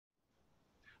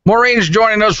Maureen's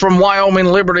joining us from Wyoming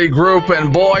Liberty Group,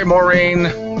 and boy, Maureen,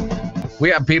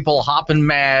 we have people hopping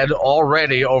mad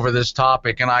already over this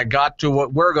topic, and I got to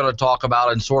what we're going to talk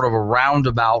about in sort of a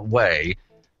roundabout way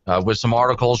with some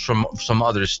articles from some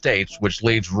other states, which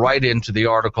leads right into the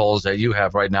articles that you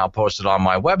have right now posted on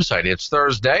my website. It's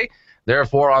Thursday.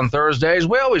 Therefore, on Thursdays,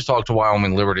 we always talk to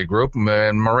Wyoming Liberty Group,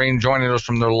 and Maureen joining us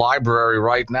from their library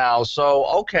right now. So,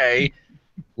 okay.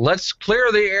 Let's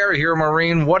clear the air here,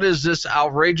 Maureen. What is this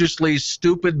outrageously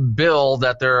stupid bill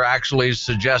that they're actually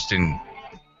suggesting?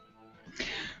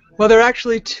 Well, there are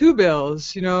actually two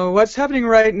bills. You know, what's happening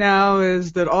right now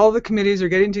is that all the committees are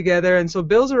getting together, and so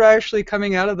bills are actually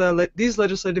coming out of these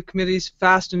legislative committees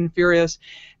fast and furious,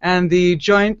 and the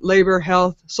Joint Labor,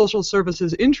 Health, Social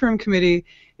Services Interim Committee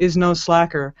is no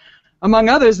slacker. Among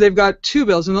others, they've got two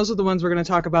bills, and those are the ones we're going to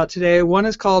talk about today. One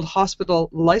is called hospital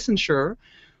licensure,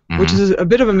 which is a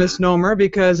bit of a misnomer,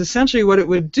 because essentially what it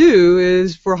would do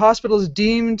is for hospitals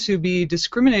deemed to be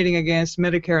discriminating against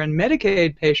Medicare and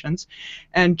Medicaid patients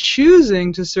and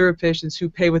choosing to serve patients who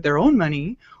pay with their own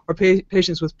money or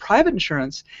patients with private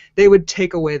insurance, they would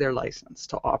take away their license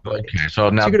to operate. Okay, so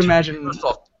now you could imagine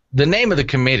the name of the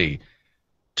committee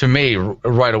to me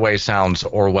right away sounds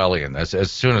Orwellian as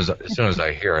soon as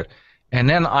I hear it. And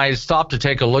then I stopped to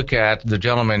take a look at the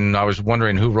gentleman. I was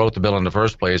wondering who wrote the bill in the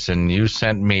first place, and you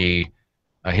sent me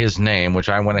his name, which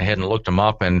I went ahead and looked him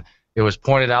up, and it was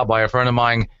pointed out by a friend of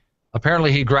mine.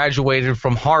 Apparently, he graduated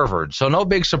from Harvard, so no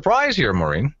big surprise here,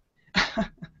 Maureen.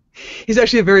 He's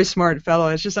actually a very smart fellow.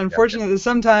 It's just unfortunate that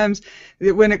sometimes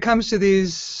when it comes to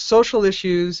these social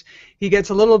issues, he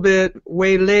gets a little bit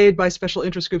waylaid by special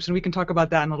interest groups, and we can talk about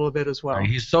that in a little bit as well.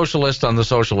 He's socialist on the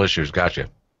social issues. Gotcha.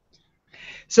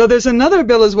 So there's another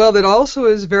bill as well that also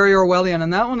is very Orwellian,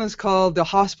 and that one is called the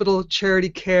Hospital Charity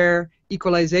Care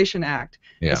Equalization Act.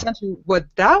 Yeah. Essentially what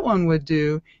that one would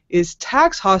do is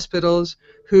tax hospitals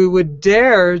who would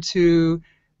dare to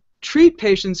treat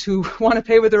patients who want to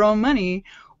pay with their own money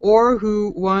or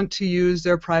who want to use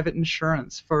their private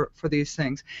insurance for these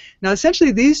things. Now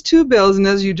essentially these two bills, and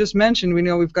as you just mentioned, we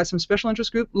know we've got some special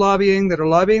interest group lobbying that are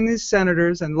lobbying these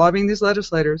senators and lobbying these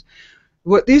legislators.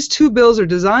 What these two bills are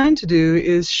designed to do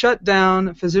is shut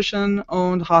down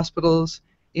physician-owned hospitals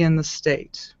in the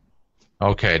state.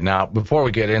 Okay, now before we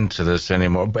get into this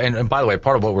anymore, and by the way,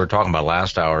 part of what we were talking about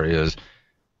last hour is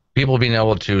people being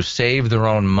able to save their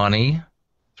own money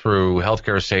through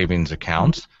healthcare savings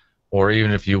accounts, or even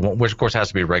if you want, which of course has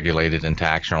to be regulated and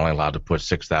taxed, you're only allowed to put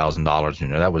 $6,000 in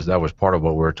there. That was part of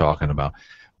what we were talking about.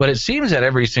 But it seems at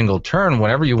every single turn,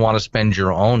 whenever you want to spend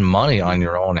your own money on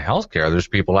your own health care, there's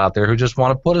people out there who just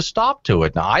want to put a stop to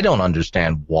it. Now, I don't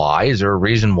understand why. Is there a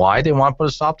reason why they want to put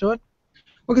a stop to it?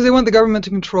 Well, because they want the government to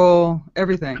control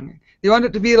everything. They want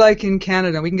it to be like in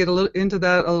Canada. We can get into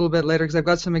that a little bit later because I've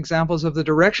got some examples of the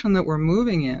direction that we're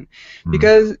moving in.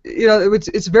 Because, you know,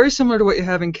 it's very similar to what you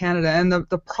have in Canada. And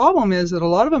the problem is that a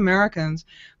lot of Americans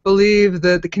believe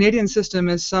that the Canadian system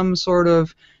is some sort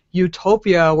of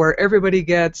utopia where everybody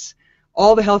gets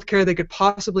all the health care they could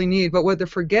possibly need, but what they're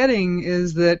forgetting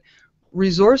is that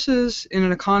resources in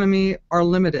an economy are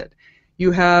limited.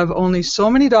 You have only so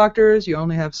many doctors, you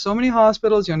only have so many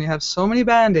hospitals, you only have so many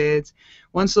band-aids.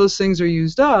 Once those things are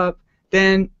used up,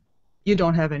 then you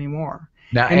don't have any more.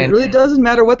 Now, and it really doesn't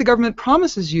matter what the government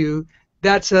promises you.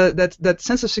 That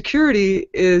sense of security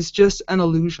is just an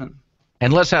illusion.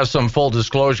 And let's have some full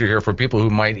disclosure here for people who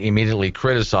might immediately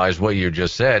criticize what you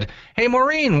just said. Hey,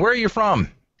 Maureen, where are you from?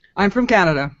 I'm from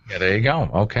Canada. Yeah, there you go.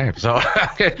 Okay. So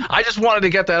I just wanted to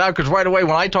get that out because right away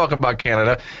when I talk about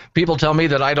Canada, people tell me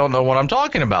that I don't know what I'm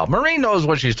talking about. Maureen knows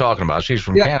what she's talking about. She's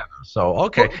from Canada. So,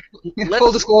 okay.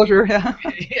 Full disclosure, yeah.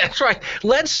 Yeah, that's right.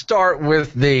 Let's start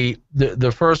with the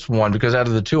first one, because out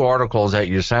of the two articles that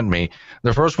you sent me,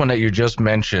 the first one that you just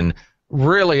mentioned,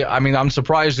 really, I mean, I'm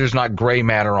surprised there's not gray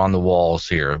matter on the walls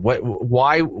here.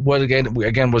 Why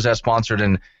again was that sponsored,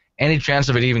 and any chance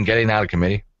of it even getting out of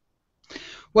committee?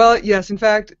 Well, yes. In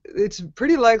fact, it's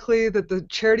pretty likely that the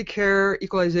Charity Care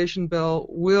Equalization Bill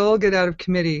will get out of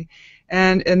committee,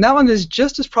 and that one is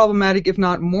just as problematic, if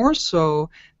not more so,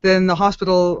 than the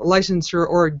hospital licensure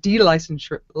or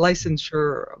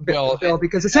de-licensure bill,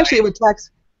 because essentially it would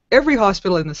tax every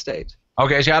hospital in the state.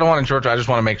 Okay, see, I don't want to interrupt. I just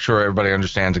want to make sure everybody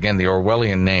understands, again, the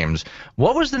Orwellian names.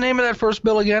 What was the name of that first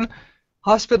bill again?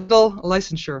 Hospital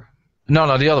licensure.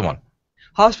 No, the other one.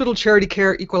 Hospital Charity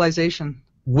Care Equalization.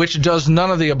 Which does none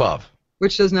of the above.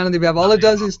 Which does none of the above. All it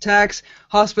does is tax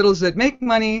hospitals that make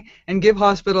money and give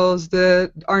hospitals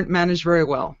that aren't managed very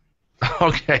well.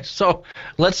 Okay, so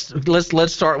let's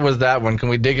start with that one. Can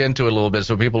we dig into it a little bit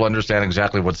so people understand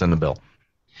exactly what's in the bill?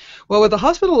 Well, with the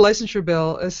hospital licensure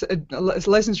bill,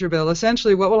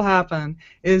 essentially what will happen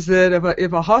is that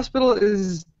if a hospital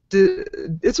is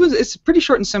it's pretty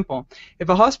short and simple. If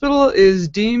a hospital is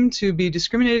deemed to be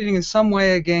discriminating in some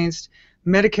way against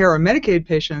Medicare or Medicaid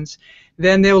patients,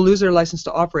 then they will lose their license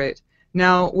to operate.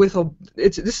 Now,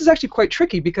 this is actually quite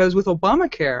tricky because with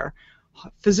Obamacare,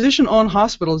 physician-owned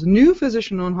hospitals, new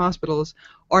physician-owned hospitals,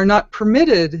 are not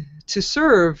permitted to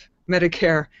serve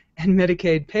Medicare and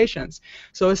Medicaid patients.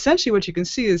 So essentially what you can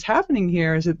see is happening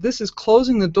here is that this is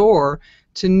closing the door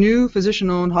to new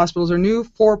physician-owned hospitals or new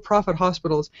for-profit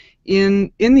hospitals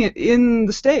in the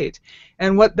state.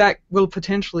 And what that will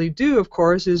potentially do, of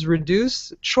course, is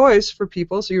reduce choice for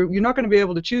people. So you're not going to be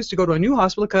able to choose to go to a new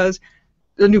hospital because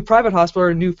a new private hospital or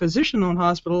a new physician-owned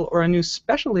hospital or a new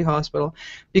specialty hospital,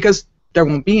 because there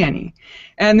won't be any.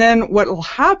 And then what will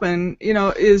happen,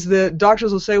 is that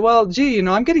doctors will say, well, gee,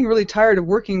 I'm getting really tired of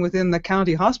working within the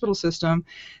county hospital system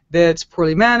that's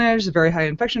poorly managed, very high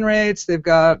infection rates, they've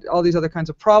got all these other kinds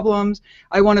of problems.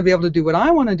 I want to be able to do what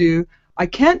I want to do. I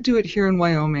can't do it here in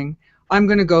Wyoming. I'm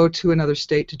going to go to another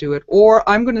state to do it. Or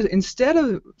I'm going to, instead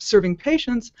of serving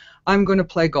patients, I'm going to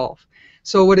play golf.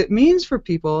 So what it means for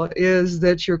people is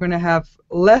that you're going to have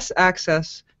less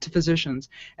access to physicians.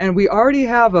 And we already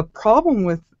have a problem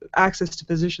with access to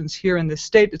physicians here in this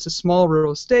state. It's a small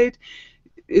rural state.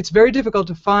 It's very difficult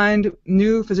to find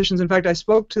new physicians. In fact, I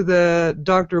spoke to the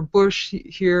Dr. Bush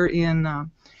here in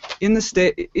the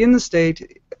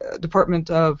state Department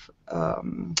of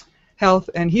Health,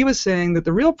 and he was saying that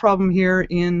the real problem here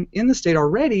in the state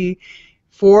already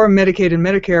for Medicaid and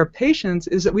Medicare patients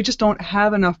is that we just don't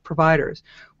have enough providers.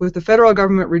 With the federal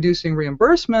government reducing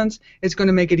reimbursements, it's going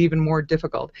to make it even more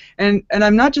difficult. And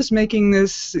I'm not just making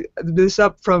this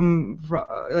up from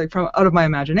out of my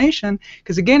imagination,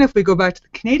 because again, if we go back to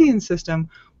the Canadian system,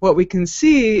 what we can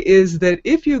see is that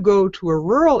if you go to a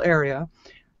rural area,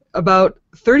 about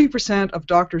 30% of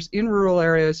doctors in rural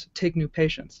areas take new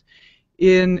patients.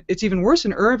 It's even worse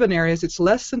in urban areas. It's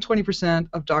less than 20%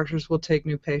 of doctors will take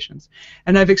new patients.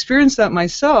 And I've experienced that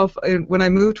myself when I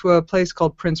moved to a place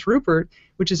called Prince Rupert,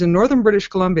 which is in northern British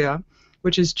Columbia,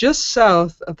 which is just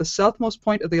south of the southmost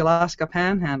point of the Alaska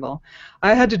Panhandle.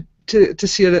 I had to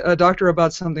see a doctor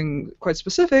about something quite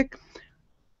specific.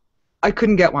 I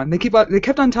couldn't get one. They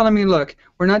kept on telling me, look,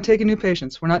 we're not taking new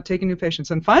patients. We're not taking new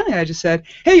patients. And finally I just said,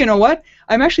 hey, you know what?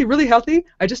 I'm actually really healthy.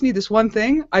 I just need this one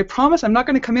thing. I promise I'm not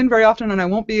going to come in very often and I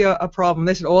won't be a problem.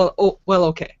 They said, oh, well,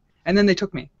 okay. And then they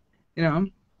took me, Oh,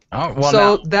 well,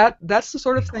 so now, that's the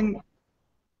sort of thing.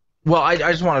 Well, I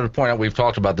just wanted to point out, we've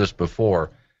talked about this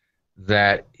before,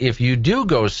 that if you do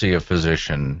go see a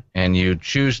physician and you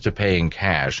choose to pay in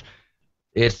cash,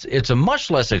 it's a much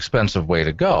less expensive way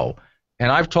to go.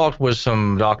 And I've talked with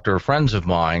some doctor friends of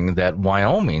mine that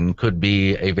Wyoming could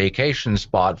be a vacation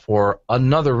spot for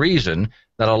another reason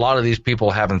that a lot of these people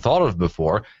haven't thought of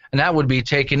before, and that would be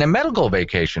taking a medical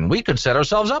vacation. We could set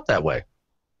ourselves up that way.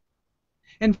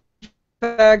 In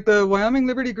fact, the Wyoming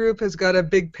Liberty Group has got a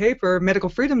big paper, Medical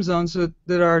Freedom Zones,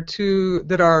 that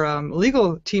our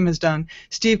legal team has done.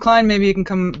 Steve Klein, maybe you can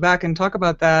come back and talk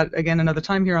about that again another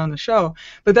time here on the show.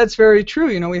 But that's very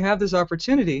true. We have this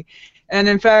opportunity. And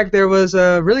in fact, there was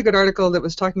a really good article that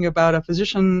was talking about a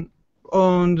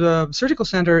physician-owned surgical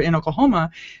center in Oklahoma.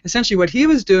 Essentially what he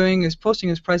was doing is posting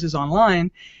his prices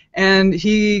online, and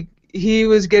he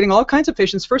was getting all kinds of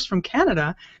patients, first from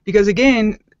Canada, because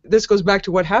again, this goes back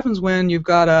to what happens when you've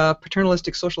got a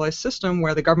paternalistic socialized system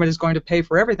where the government is going to pay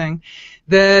for everything,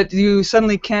 that you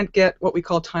suddenly can't get what we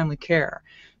call timely care.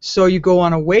 So you go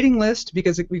on a waiting list,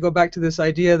 because we go back to this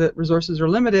idea that resources are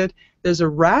limited. There's a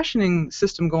rationing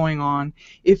system going on.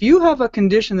 If you have a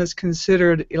condition that's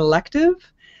considered elective,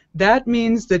 that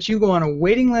means that you go on a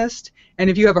waiting list. And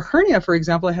if you have a hernia, for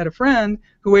example, I had a friend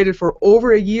who waited for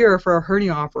over a year for a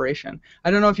hernia operation. I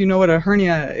don't know if you know what a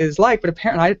hernia is like, but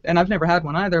apparently, and I've never had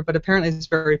one either, but apparently it's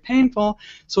very painful.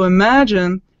 So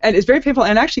imagine, and it's very painful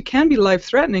and actually can be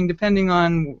life-threatening depending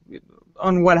on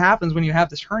what happens when you have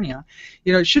this hernia.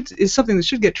 It's something that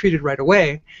should get treated right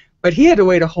away. But he had to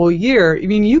wait a whole year. I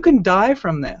mean, you can die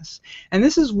from this. And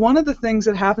this is one of the things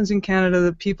that happens in Canada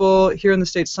that people here in the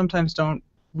States sometimes don't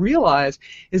realize,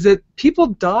 is that people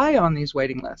die on these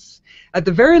waiting lists. At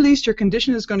the very least, your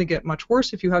condition is going to get much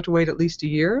worse if you have to wait at least a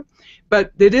year.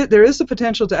 But there is the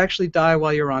potential to actually die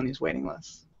while you're on these waiting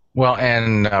lists. Well,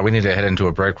 and we need to head into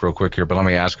a break real quick here, but let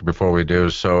me ask you before we do.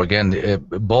 So again,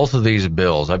 both of these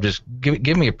bills, I've just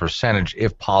give me a percentage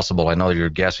if possible. I know you're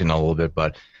guessing a little bit,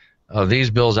 but these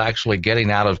bills actually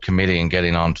getting out of committee and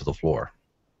getting onto the floor.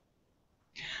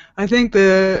 I think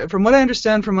from what I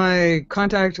understand from my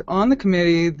contact on the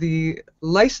committee, the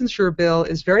licensure bill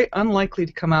is very unlikely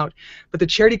to come out, but the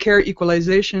charity care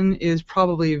equalization is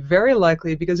probably very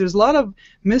likely because there's a lot of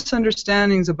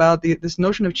misunderstandings about this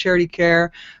notion of charity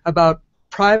care, about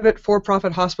private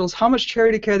for-profit hospitals, how much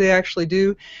charity care they actually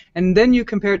do, and then you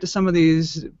compare it to some of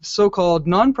these so-called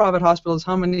non-profit hospitals,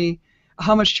 how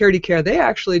much charity care they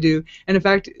actually do. And in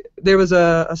fact, there was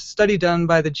a study done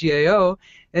by the GAO,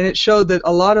 and it showed that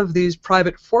a lot of these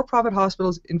private for-profit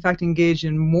hospitals in fact engage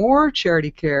in more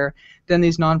charity care than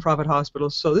these non-profit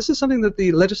hospitals. So this is something that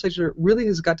the legislature really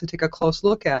has got to take a close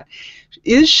look at.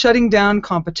 Is shutting down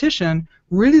competition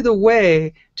really the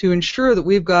way to ensure that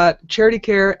we've got charity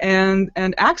care and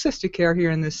access to care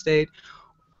here in this state?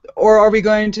 Or are we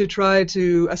going to try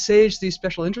to assuage these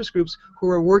special interest groups who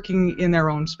are working in their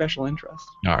own special interest?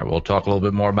 All right, we'll talk a little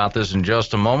bit more about this in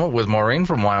just a moment with Maureen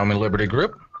from Wyoming Liberty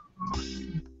Group.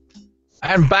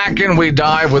 And back in we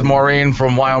dive with Maureen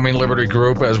from Wyoming Liberty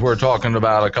Group as we're talking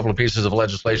about a couple of pieces of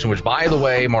legislation, which, by the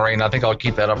way, Maureen, I think I'll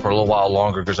keep that up for a little while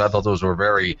longer because I thought those were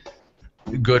very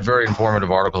good, very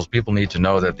informative articles. People need to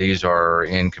know that these are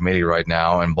in committee right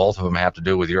now, and both of them have to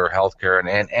do with your health care.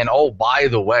 And oh, by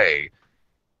the way,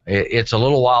 it's a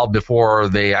little while before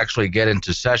they actually get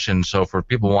into session, so for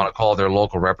people who want to call their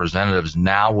local representatives,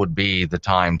 now would be the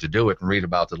time to do it and read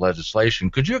about the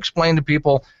legislation. Could you explain to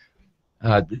people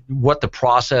what the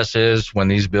process is when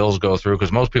these bills go through?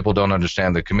 Because most people don't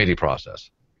understand the committee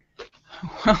process.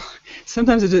 Well,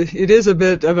 sometimes it is a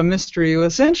bit of a mystery.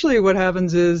 Essentially what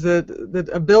happens is that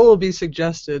a bill will be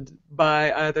suggested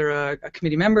by either a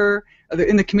committee member,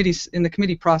 in the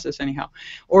committee process anyhow,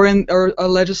 or a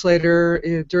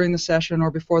legislator during the session or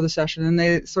before the session, and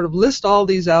they sort of list all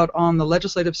these out on the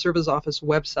Legislative Service Office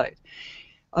website.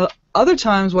 Other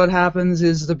times what happens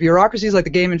is the bureaucracies like the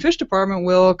Game and Fish Department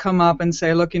will come up and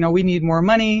say, look, we need more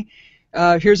money.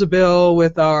 Here's a bill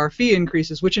with our fee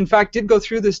increases, which in fact did go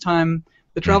through this time,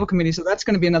 the Travel Committee, so that's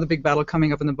going to be another big battle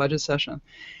coming up in the budget session.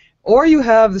 Or you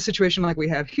have the situation like we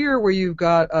have here where you've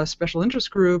got a special interest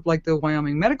group like the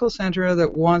Wyoming Medical Center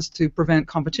that wants to prevent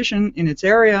competition in its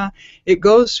area. It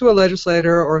goes to a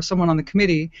legislator or someone on the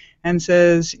committee and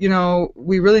says,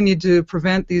 we really need to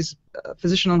prevent these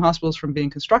physician-owned hospitals from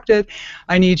being constructed.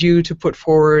 I need you to put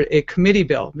forward a committee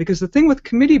bill. Because the thing with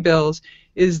committee bills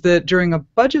is that during a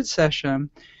budget session,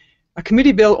 a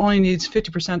committee bill only needs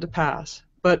 50% to pass.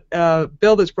 But a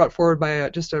bill that's brought forward by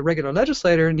just a regular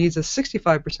legislator needs a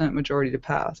 65% majority to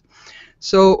pass.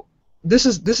 So this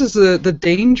is the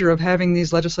danger of having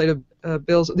these legislative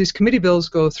bills, these committee bills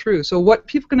go through. So what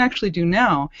people can actually do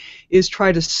now is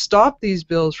try to stop these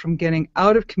bills from getting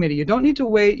out of committee. You don't need to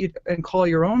wait and call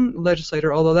your own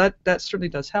legislator, although that certainly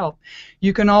does help.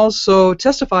 You can also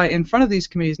testify in front of these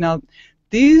committees. Now,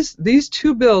 these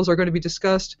two bills are going to be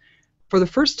discussed for the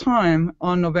first time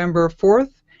on November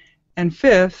 4th and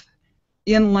 5th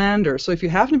in Lander. So if you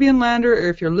happen to be in Lander, or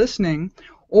if you're listening,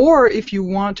 or if you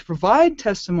want to provide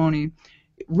testimony,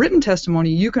 written testimony,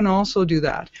 you can also do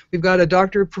that. We've got a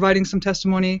doctor providing some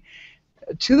testimony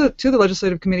to the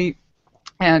Legislative Committee,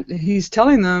 and he's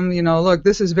telling them, look,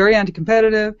 this is very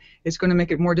anti-competitive. It's going to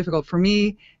make it more difficult for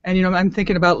me, and I'm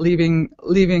thinking about leaving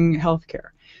healthcare.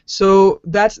 So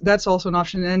that's also an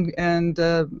option. And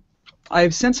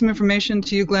I've sent some information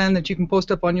to you, Glenn, that you can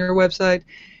post up on your website.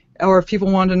 Or if people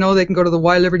want to know, they can go to the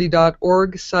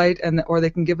yliberty.org site, or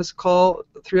they can give us a call,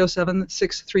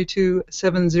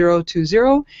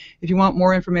 307-632-7020, if you want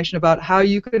more information about how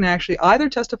you can actually either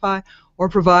testify or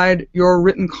provide your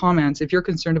written comments if you're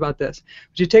concerned about this.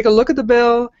 But you take a look at the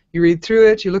bill, you read through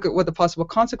it, you look at what the possible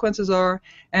consequences are,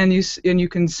 and you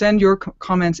can send your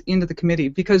comments into the committee.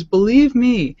 Because believe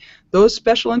me, those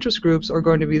special interest groups are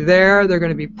going to be there, they're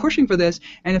going to be pushing for this,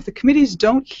 and if the committees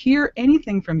don't hear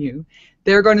anything from you,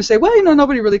 they're going to say, well,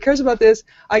 nobody really cares about this.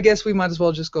 I guess we might as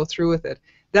well just go through with it.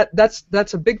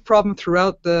 That's a big problem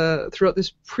throughout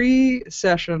this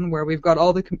pre-session where we've got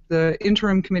all the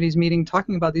interim committees meeting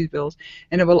talking about these bills,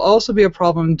 and it will also be a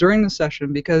problem during the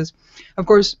session because, of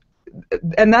course,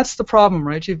 and that's the problem,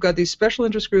 right? You've got these special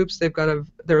interest groups.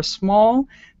 They're small.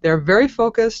 They're very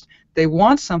focused. They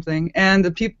want something, and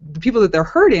the people that they're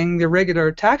hurting, the regular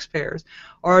taxpayers,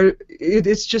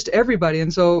 it's just everybody.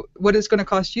 And so what it's going to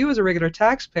cost you as a regular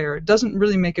taxpayer doesn't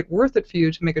really make it worth it for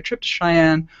you to make a trip to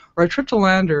Cheyenne or a trip to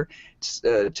Lander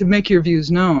to make your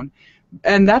views known.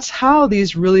 And that's how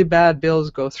these really bad bills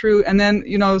go through. And then,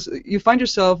 you find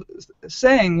yourself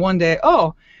saying one day,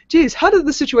 oh, geez, how did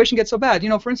the situation get so bad? You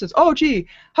know, for instance, oh, gee,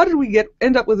 how did we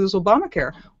end up with this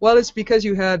Obamacare? Well, it's because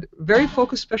you had very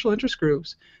focused special interest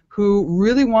groups who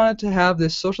really wanted to have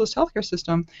this socialist healthcare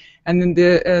system, and then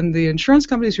the insurance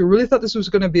companies who really thought this was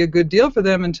going to be a good deal for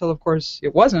them until, of course,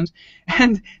 it wasn't.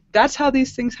 And that's how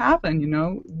these things happen, you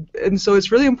know. And so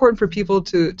it's really important for people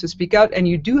to speak out, and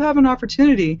you do have an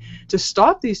opportunity to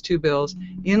stop these two bills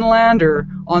in Lander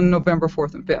on November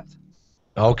 4th and 5th.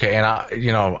 Okay, and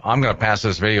I'm going to pass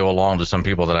this video along to some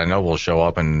people that I know will show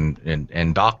up,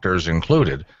 and doctors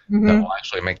included, that will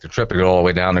actually make the trip to go all the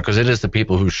way down there, because it is the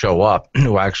people who show up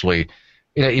who actually,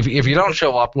 you know, if you don't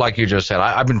show up, like you just said,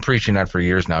 I've been preaching that for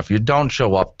years now. If you don't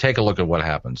show up, take a look at what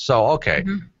happens. So, okay,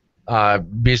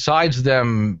 besides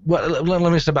them, well,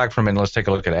 let me step back for a minute. Let's take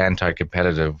a look at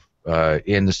anti-competitive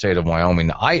in the state of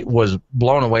Wyoming. I was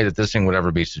blown away that this thing would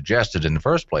ever be suggested in the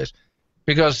first place,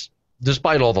 because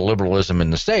despite all the liberalism in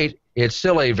the state, it's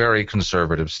still a very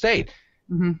conservative state.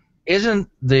 Isn't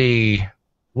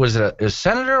was it a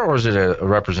senator or is it a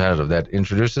representative that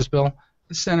introduced this bill?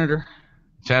 The senator.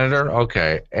 Senator?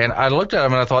 Okay. And I looked at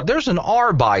him and I thought, there's an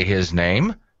R by his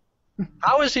name.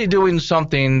 How is he doing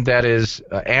something that is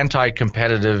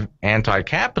anti-competitive,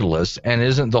 anti-capitalist, and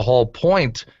isn't the whole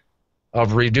point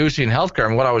of reducing healthcare?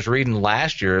 And what I was reading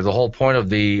last year, the whole point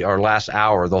of last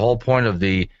hour, the whole point of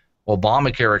the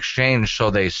Obamacare exchange,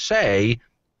 so they say,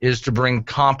 is to bring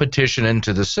competition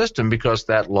into the system because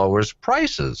that lowers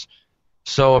prices.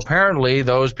 So apparently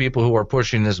those people who are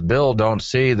pushing this bill don't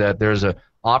see that there's an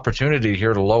opportunity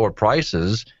here to lower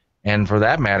prices, and for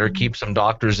that matter, keep some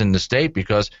doctors in the state,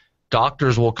 because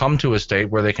doctors will come to a state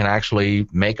where they can actually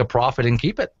make a profit and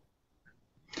keep it.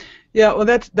 Yeah, well,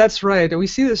 that's right. We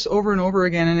see this over and over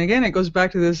again, and again, it goes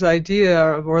back to this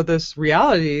idea or this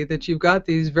reality that you've got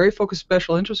these very focused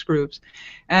special interest groups,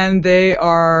 and they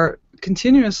are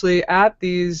continuously at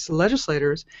these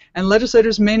legislators, and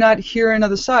legislators may not hear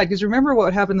another side. Because remember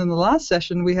what happened in the last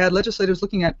session, we had legislators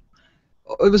looking at,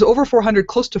 it was over 400,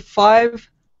 close to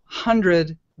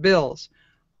 500 bills.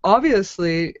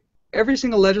 Obviously, every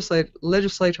single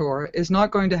legislator is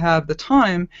not going to have the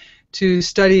time to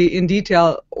study in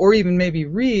detail or even maybe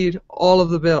read all of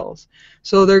the bills.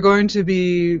 So they're going to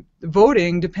be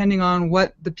voting depending on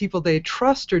what the people they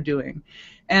trust are doing.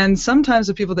 And sometimes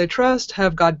the people they trust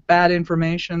have got bad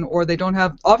information, or they don't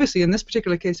have, obviously in this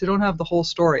particular case, they don't have the whole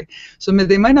story. So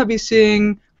they might not be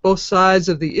seeing both sides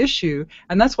of the issue,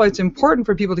 and that's why it's important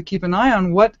for people to keep an eye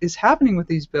on what is happening with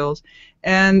these bills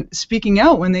and speaking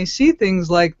out when they see things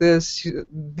like this,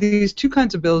 these two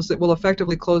kinds of bills that will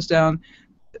effectively close down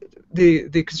the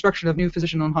construction of new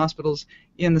physician-owned hospitals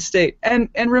in the state. And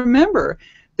remember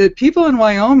that people in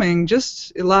Wyoming,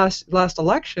 just last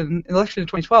election in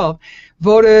 2012,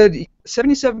 voted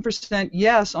 77%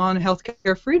 yes on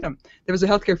healthcare freedom. There was a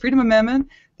healthcare freedom amendment.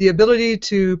 The ability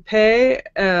to pay,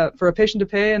 for a patient to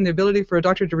pay, and the ability for a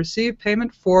doctor to receive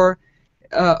payment for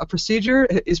a procedure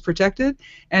is protected.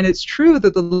 And it's true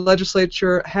that the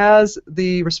legislature has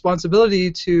the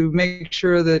responsibility to make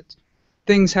sure that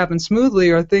things happen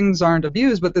smoothly or things aren't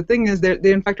abused, but the thing is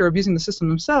they in fact are abusing the system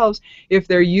themselves if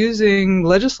they're using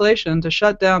legislation to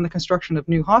shut down the construction of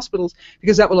new hospitals,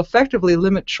 because that will effectively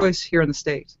limit choice here in the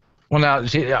state. Well, now,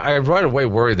 see, I right away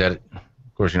worry that,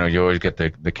 of course, you always get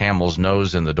the camel's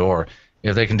nose in the door.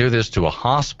 If they can do this to a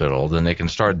hospital, then they can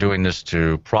start doing this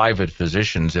to private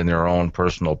physicians in their own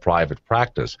personal private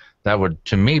practice. That would,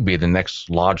 to me, be the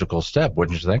next logical step,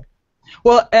 wouldn't you think?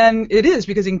 Well, and it is,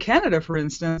 because in Canada, for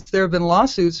instance, there have been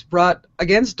lawsuits brought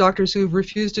against doctors who've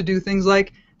refused to do things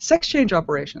like sex change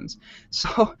operations.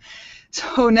 So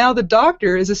now the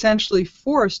doctor is essentially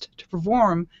forced to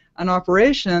perform an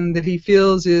operation that he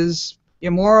feels is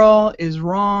immoral, is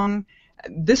wrong.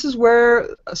 This is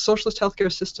where a socialist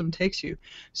healthcare system takes you.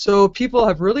 So people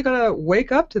have really got to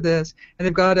wake up to this, and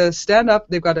they've got to stand up,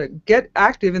 they've got to get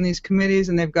active in these committees,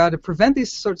 and they've got to prevent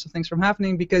these sorts of things from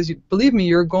happening, because, believe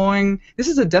me, this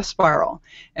is a death spiral,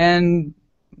 and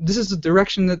this is the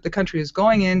direction that the country is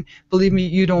going in. Believe me,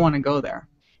 you don't want to go there.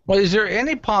 Well, is there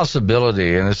any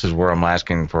possibility, and this is where I'm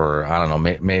asking for, I don't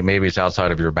know, maybe it's outside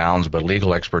of your bounds, but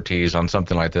legal expertise on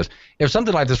something like this, if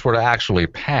something like this were to actually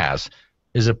pass,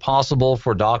 is it possible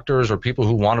for doctors or people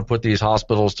who want to put these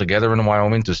hospitals together in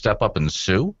Wyoming to step up and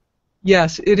sue?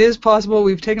 Yes, it is possible.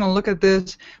 We've taken a look at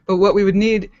this, but what we would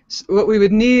need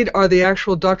are the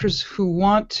actual doctors who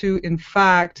want to, in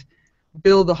fact,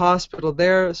 build the hospital.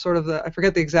 They're sort of I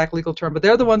forget the exact legal term, but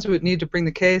they're the ones who would need to bring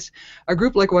the case. A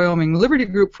group like Wyoming Liberty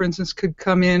Group, for instance, could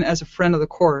come in as a friend of the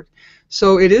court.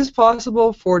 So it is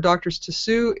possible for doctors to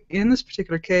sue in this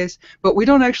particular case, but we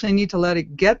don't actually need to let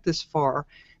it get this far.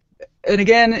 And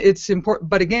again, it's important,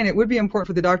 but again, it would be important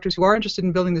for the doctors who are interested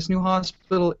in building this new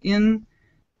hospital in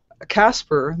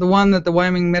Casper, the one that the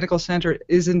Wyoming Medical Center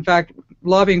is in fact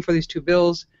lobbying for these two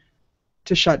bills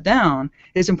to shut down.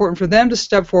 It's important for them to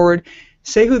step forward,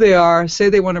 say who they are, say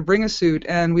they want to bring a suit,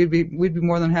 and we'd be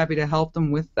more than happy to help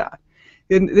them with that.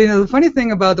 And, you know, the funny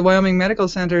thing about the Wyoming Medical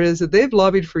Center is that they've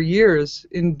lobbied for years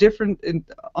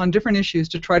on different issues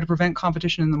to try to prevent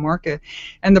competition in the market.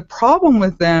 And the problem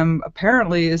with them,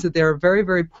 apparently, is that they're very,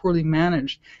 very poorly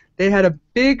managed. They had a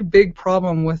big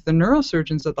problem with the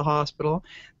neurosurgeons at the hospital.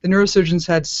 The neurosurgeons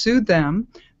had sued them.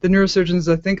 The neurosurgeons,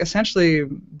 I think, essentially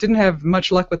didn't have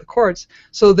much luck with the courts,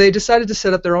 so they decided to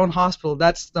set up their own hospital.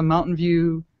 That's the Mountain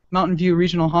View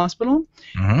Regional Hospital,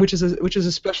 which is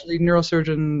a specialty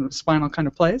neurosurgeon spinal kind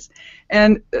of place.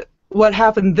 And what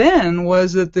happened then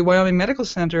was that the Wyoming Medical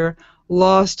Center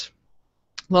lost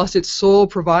its sole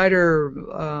provider,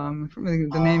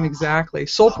 the name exactly,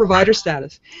 sole provider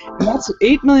status, and that's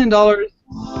 $8 million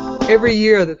every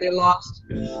year that they lost.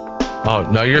 Oh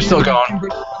no, you're still going.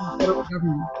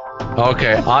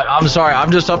 Okay, I'm sorry,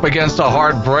 I'm just up against a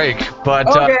hard break, but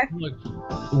okay.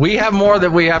 We have more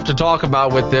that we have to talk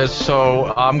about with this,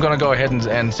 so I'm going to go ahead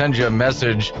and send you a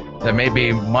message that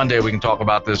maybe Monday we can talk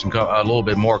about this and a little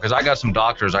bit more, because I got some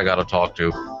doctors I got to talk to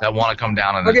that want to come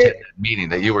down and attend that meeting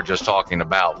that you were just talking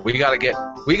about. We got to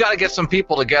get some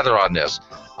people together on this.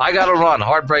 I got to run.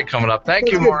 Hard break coming up.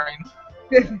 Thank you,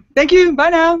 Maureen. Thank you. Bye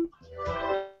now.